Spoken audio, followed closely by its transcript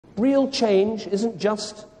Real change isn't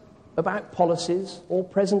just about policies or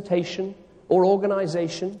presentation or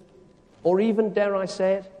organisation or even, dare I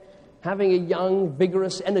say it, having a young,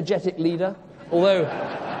 vigorous, energetic leader, although,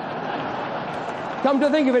 come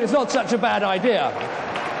to think of it, it's not such a bad idea.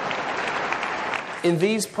 In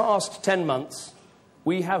these past 10 months,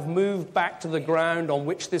 we have moved back to the ground on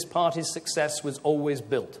which this party's success was always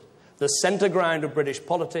built, the centre ground of British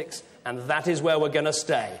politics, and that is where we're going to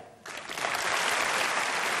stay.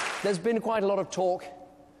 There's been quite a lot of talk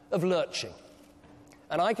of lurching.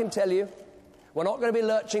 And I can tell you, we're not going to be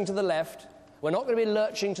lurching to the left, we're not going to be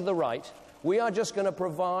lurching to the right. We are just going to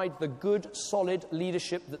provide the good, solid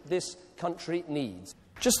leadership that this country needs.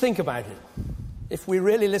 Just think about it. If we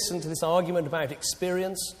really listen to this argument about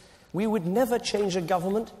experience, we would never change a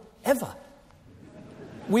government, ever.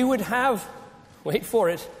 We would have, wait for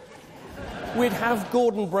it, we'd have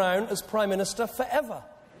Gordon Brown as Prime Minister forever.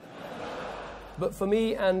 But for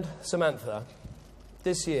me and Samantha,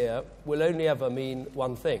 this year will only ever mean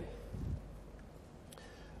one thing.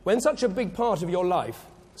 When such a big part of your life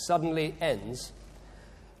suddenly ends,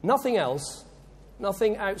 nothing else,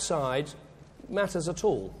 nothing outside matters at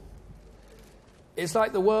all. It's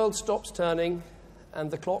like the world stops turning and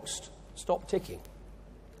the clocks stop ticking.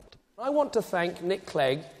 I want to thank Nick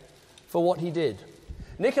Clegg for what he did.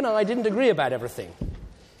 Nick and I didn't agree about everything.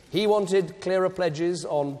 He wanted clearer pledges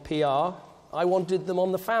on PR. I wanted them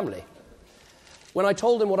on the family. When I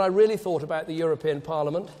told him what I really thought about the European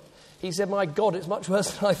Parliament, he said, "My God, it's much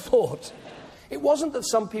worse than I thought." It wasn't that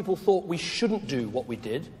some people thought we shouldn't do what we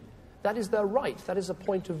did. That is their right. That is a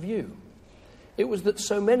point of view. It was that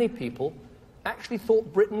so many people actually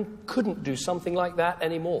thought Britain couldn't do something like that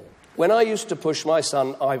anymore. When I used to push my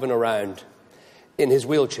son Ivan around in his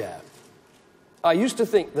wheelchair, I used to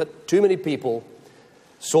think that too many people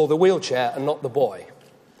saw the wheelchair and not the boy.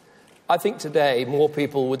 I think today more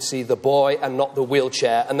people would see the boy and not the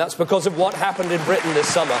wheelchair, and that's because of what happened in Britain this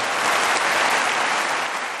summer.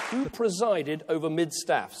 Who presided over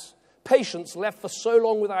mid-staffs? Patients left for so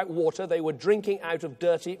long without water they were drinking out of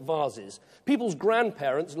dirty vases. People's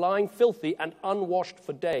grandparents lying filthy and unwashed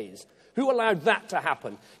for days. Who allowed that to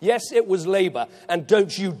happen? Yes, it was Labour, and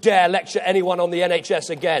don't you dare lecture anyone on the NHS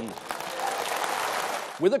again.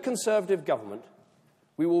 With a Conservative government,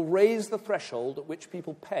 we will raise the threshold at which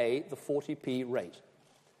people pay the 40p rate.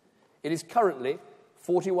 It is currently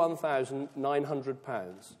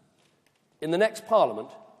 £41,900. In the next Parliament,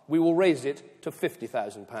 we will raise it to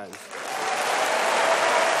 £50,000.